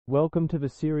Welcome to the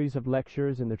series of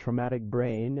lectures in the Traumatic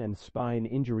Brain and Spine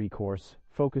Injury course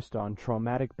focused on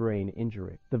traumatic brain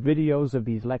injury. The videos of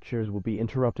these lectures will be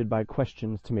interrupted by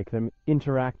questions to make them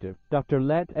interactive. Dr.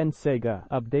 Let and Sega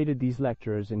updated these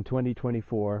lectures in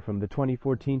 2024 from the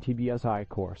 2014 TBSI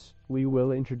course. We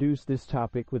will introduce this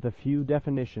topic with a few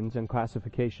definitions and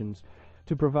classifications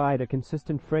to provide a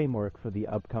consistent framework for the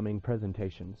upcoming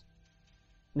presentations.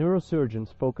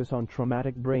 Neurosurgeons focus on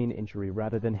traumatic brain injury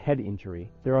rather than head injury.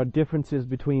 There are differences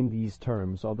between these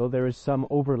terms, although there is some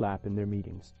overlap in their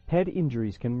meanings. Head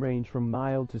injuries can range from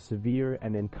mild to severe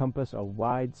and encompass a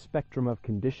wide spectrum of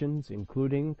conditions,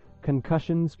 including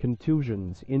concussions,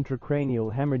 contusions,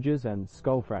 intracranial hemorrhages, and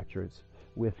skull fractures.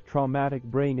 With traumatic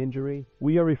brain injury,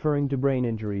 we are referring to brain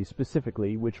injury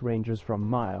specifically, which ranges from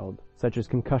mild, such as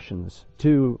concussions,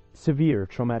 to severe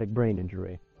traumatic brain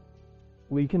injury.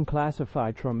 We can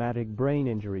classify traumatic brain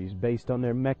injuries based on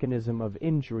their mechanism of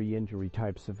injury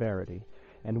type severity,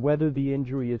 and whether the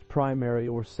injury is primary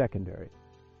or secondary.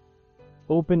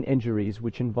 Open injuries,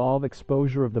 which involve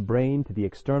exposure of the brain to the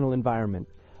external environment,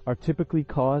 are typically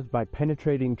caused by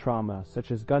penetrating trauma such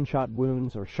as gunshot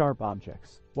wounds or sharp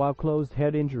objects, while closed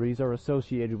head injuries are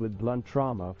associated with blunt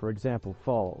trauma, for example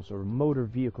falls or motor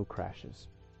vehicle crashes.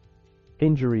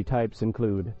 Injury types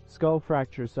include skull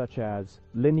fractures such as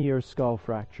linear skull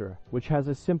fracture, which has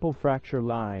a simple fracture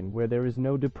line where there is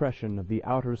no depression of the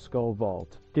outer skull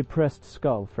vault. Depressed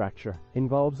skull fracture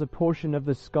involves a portion of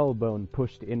the skull bone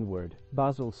pushed inward.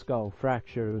 Basal skull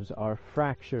fractures are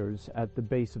fractures at the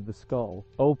base of the skull.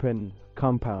 Open,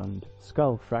 compound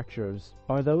skull fractures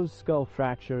are those skull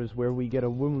fractures where we get a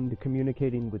wound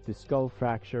communicating with the skull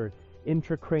fracture.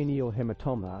 Intracranial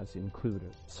hematomas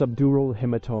included subdural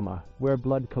hematoma, where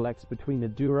blood collects between the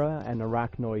dura and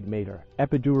arachnoid mater;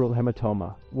 epidural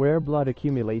hematoma, where blood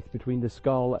accumulates between the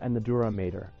skull and the dura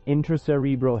mater;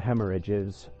 intracerebral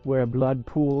hemorrhages, where blood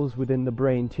pools within the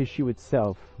brain tissue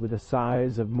itself with a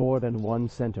size of more than 1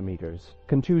 centimeter;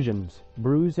 contusions,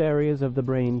 bruise areas of the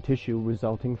brain tissue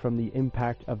resulting from the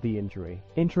impact of the injury;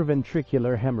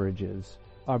 intraventricular hemorrhages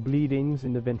are bleedings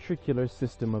in the ventricular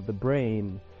system of the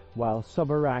brain, while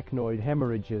subarachnoid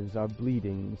hemorrhages are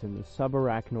bleedings in the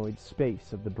subarachnoid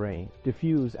space of the brain.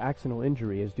 Diffuse axonal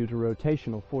injury is due to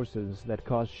rotational forces that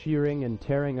cause shearing and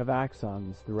tearing of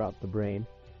axons throughout the brain.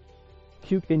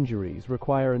 Acute injuries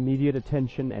require immediate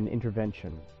attention and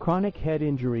intervention. Chronic head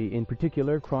injury, in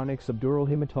particular chronic subdural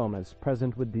hematomas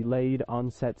present with delayed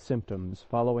onset symptoms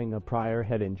following a prior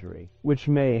head injury, which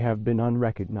may have been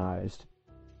unrecognized.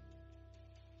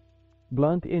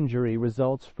 Blunt injury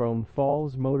results from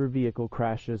falls, motor vehicle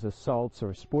crashes, assaults,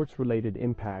 or sports-related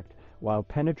impact, while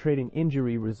penetrating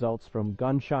injury results from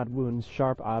gunshot wounds,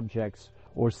 sharp objects,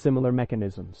 or similar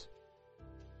mechanisms.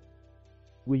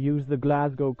 We use the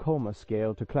Glasgow Coma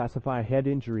Scale to classify head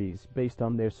injuries based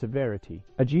on their severity.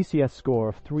 A GCS score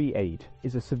of 3/8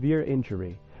 is a severe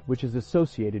injury, which is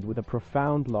associated with a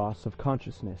profound loss of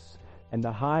consciousness and the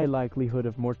high likelihood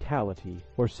of mortality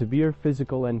or severe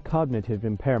physical and cognitive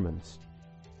impairments.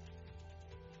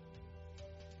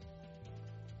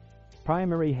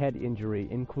 Primary head injury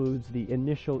includes the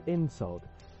initial insult,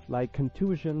 like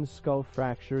contusions, skull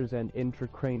fractures, and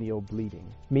intracranial bleeding.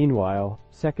 Meanwhile,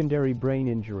 secondary brain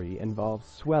injury involves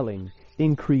swelling,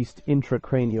 increased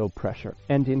intracranial pressure,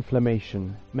 and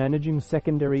inflammation. Managing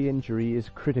secondary injury is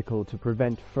critical to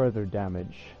prevent further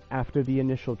damage after the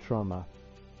initial trauma.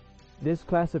 This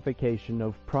classification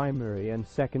of primary and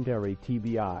secondary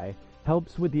TBI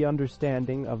helps with the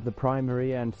understanding of the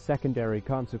primary and secondary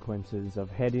consequences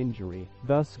of head injury,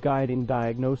 thus guiding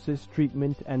diagnosis,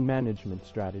 treatment, and management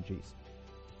strategies.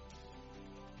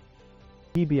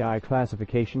 TBI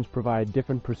classifications provide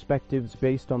different perspectives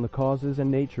based on the causes and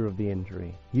nature of the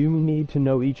injury. You need to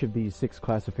know each of these 6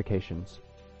 classifications.